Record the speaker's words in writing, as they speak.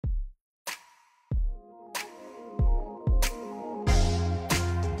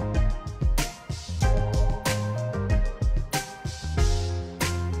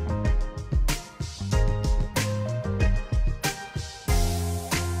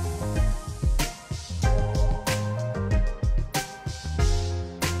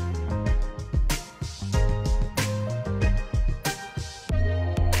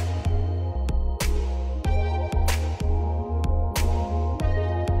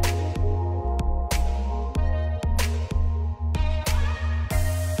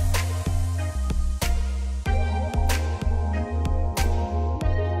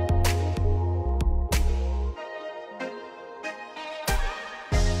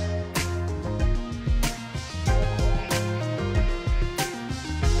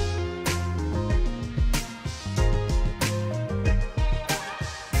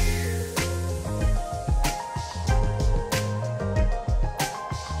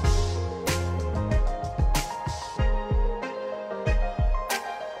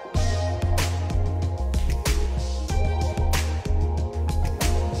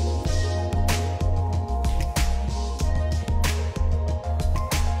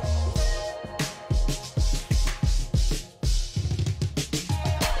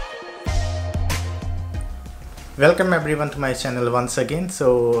Welcome everyone to my channel once again.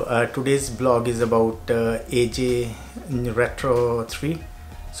 Today's blog is about AJ Retro 3.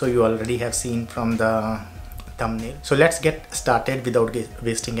 So you already have seen from the thumbnail. So let's get started without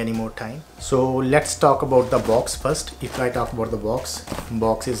wasting any more time. So let's talk about the box first. If I talk about the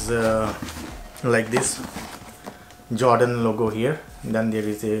box is like this. Jordan logo here. Then there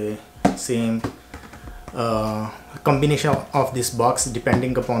is a same combination of this box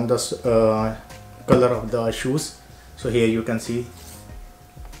depending upon the color of the shoes. So here you can see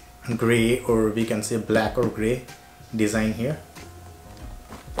gray, or we can say black or gray design here.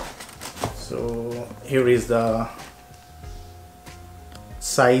 So here is the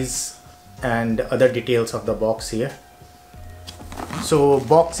size and other details of the box here. So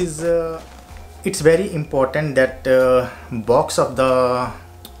box is it's very important that box of the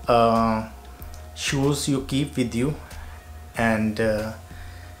shoes you keep with you, and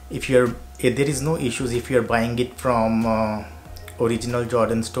if there is no issues if you're buying it from original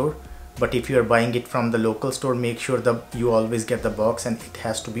Jordan store, but if you're buying it from the local store, make sure that you always get the box and it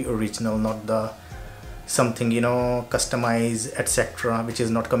has to be original, not the something customized etc., which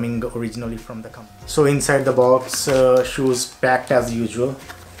is not coming originally from the company. So inside the box, shoes packed as usual.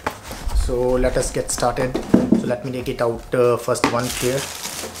 So let us get started. So let me take it out, first one here.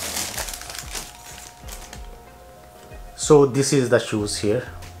 So this is the shoes here.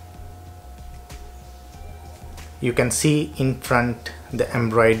 You can see in front the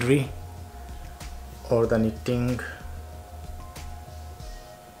embroidery or the knitting,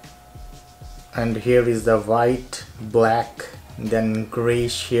 and here is the white, black, then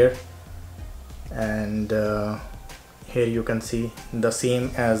grayish here, and here you can see the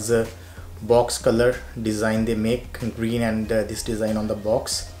same as box color design they make, green and this design on the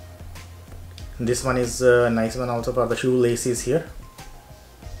box. This one is a nice one also for the shoelaces here.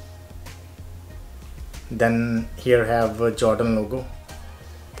 Then here have a Jordan logo.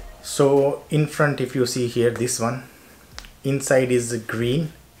 So in front, if you see here, this one inside is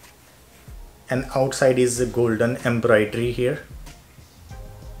green and outside is a golden embroidery here.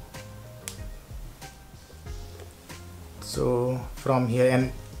 So from here,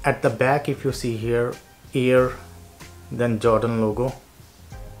 and at the back if you see here, Air, then Jordan logo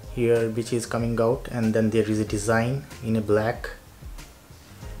here which is coming out, and then there is a design in a black.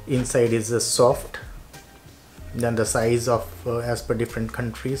 Inside is a soft, then the size of as per different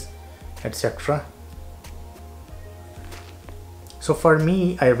countries etc. So for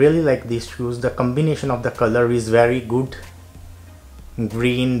me, I really like these shoes. The combination of the color is very good,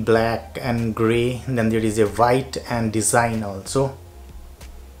 green, black and gray, and then there is a white and design also.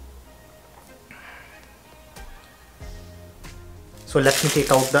 So let me take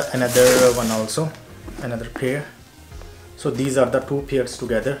out another one also, another pair. So these are the two pairs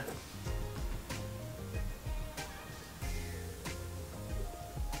together.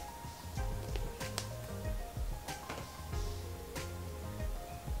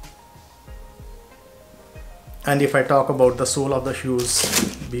 And if I talk about the sole of the shoes,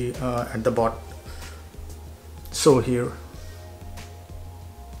 be at the bottom. So here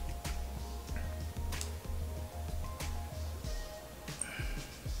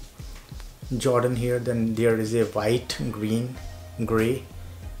Jordan here, then there is a white, green, gray,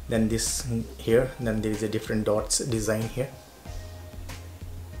 then this here, then there is a different dots design here.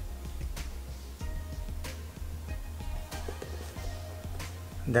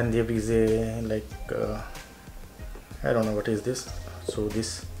 Then there is a like I don't know what is this. So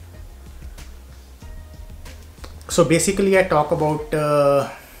this, so basically I talk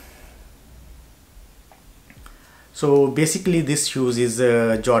about so basically this shoes is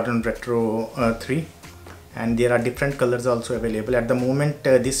Jordan Retro 3, and there are different colors also available at the moment.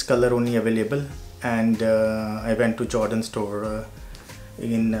 This color only available, and I went to Jordan store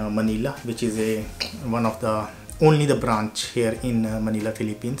in Manila, which is one of the only the branch here in Manila,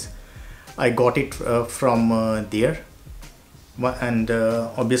 Philippines. I got it from there, and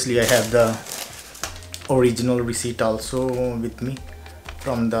obviously I have the original receipt also with me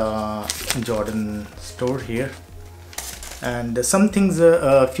from the Jordan store here. And some things,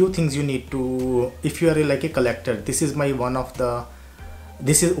 a few things you need to, if you are like a collector, this is my one of the,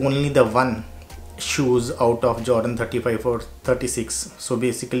 this is only the one shoes out of Jordan 35 or 36. So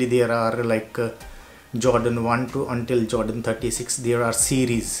basically there are like Jordan 1 to until Jordan 36, there are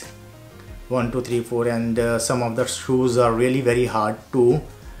series 1, 2, 3, 4, and some of the shoes are really very hard to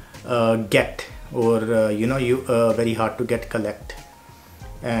get, or very hard to collect.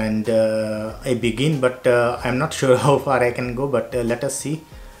 And I begin, but I'm not sure how far I can go, but let us see.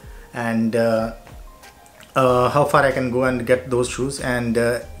 And how far I can go and get those shoes. And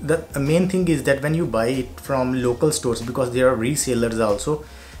the main thing is that when you buy it from local stores, because there are resellers also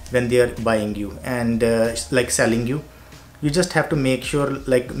when they are buying you and like selling you, you just have to make sure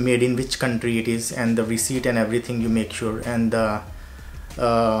like made in which country it is, and the receipt and everything you make sure, and the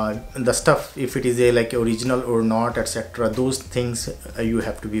stuff, if it is a like original or not, etc. Those things you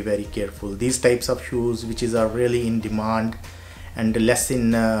have to be very careful. These types of shoes which are really in demand and less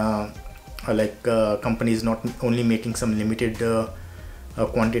in companies not only making some limited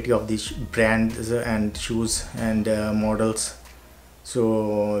quantity of these brands and shoes and models.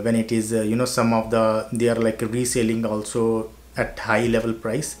 So when it is some of they are like reselling also at high level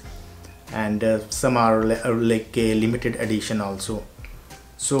price, and some are like a limited edition also.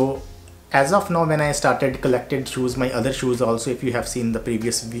 So as of now, when I started collected shoes, my other shoes also, if you have seen the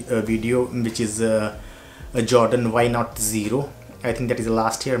previous video, which is a Jordan Why Not Zero, I think that is a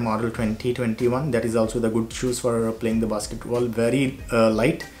last year model 2021. That is also the good shoes for playing the basketball, very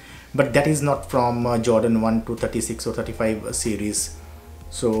light, but that is not from Jordan 1 to 36 or 35 series.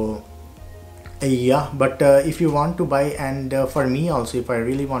 So yeah, but if you want to buy, and for me also, if I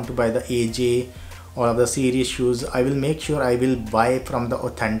really want to buy the AJ or of the series shoes, I will make sure I will buy from the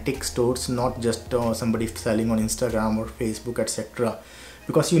authentic stores, not just somebody selling on Instagram or Facebook, etc.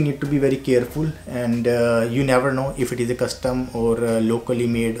 Because you need to be very careful, and you never know if it is a custom or locally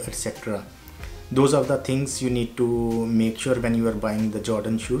made, etc. Those are the things you need to make sure when you are buying the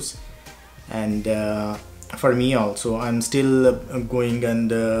Jordan shoes. And for me also, I'm still going,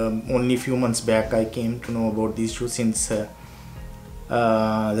 and only few months back I came to know about these shoes, since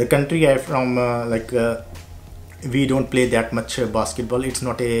the country I'm from, we don't play that much basketball. It's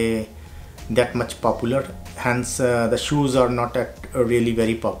not that much popular, hence the shoes are not really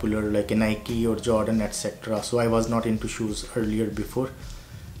very popular like a Nike or Jordan, etc. So I was not into shoes earlier before,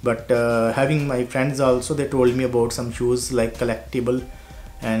 but having my friends also, they told me about some shoes like collectible,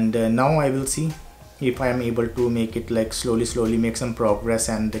 and now I will see if I am able to make it like slowly make some progress,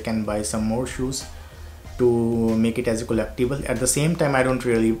 and they can buy some more shoes to make it as a collectible. At the same time, I don't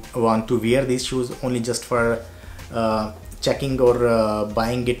really want to wear these shoes only just for checking or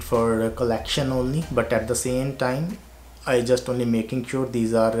buying it for collection only, but at the same time I just only making sure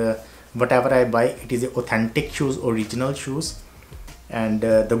these are whatever I buy, it is authentic shoes, original shoes, and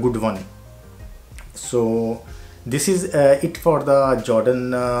the good one. So this is it for the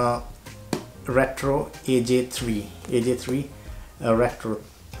Jordan Retro AJ3 Retro.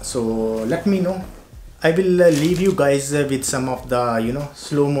 So let me know. I will leave you guys with some of the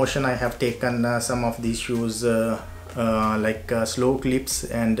slow motion. I have taken some of these shoes slow clips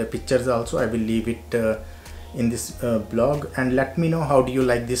and pictures also. I will leave it in this blog, and let me know how do you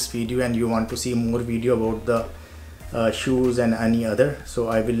like this video, and you want to see more video about the shoes and any other. So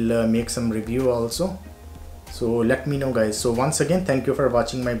I will make some review also. So let me know guys. So once again, thank you for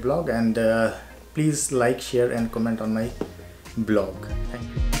watching my blog, and please like, share and comment on my blog. Thank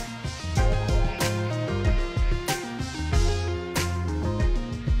you.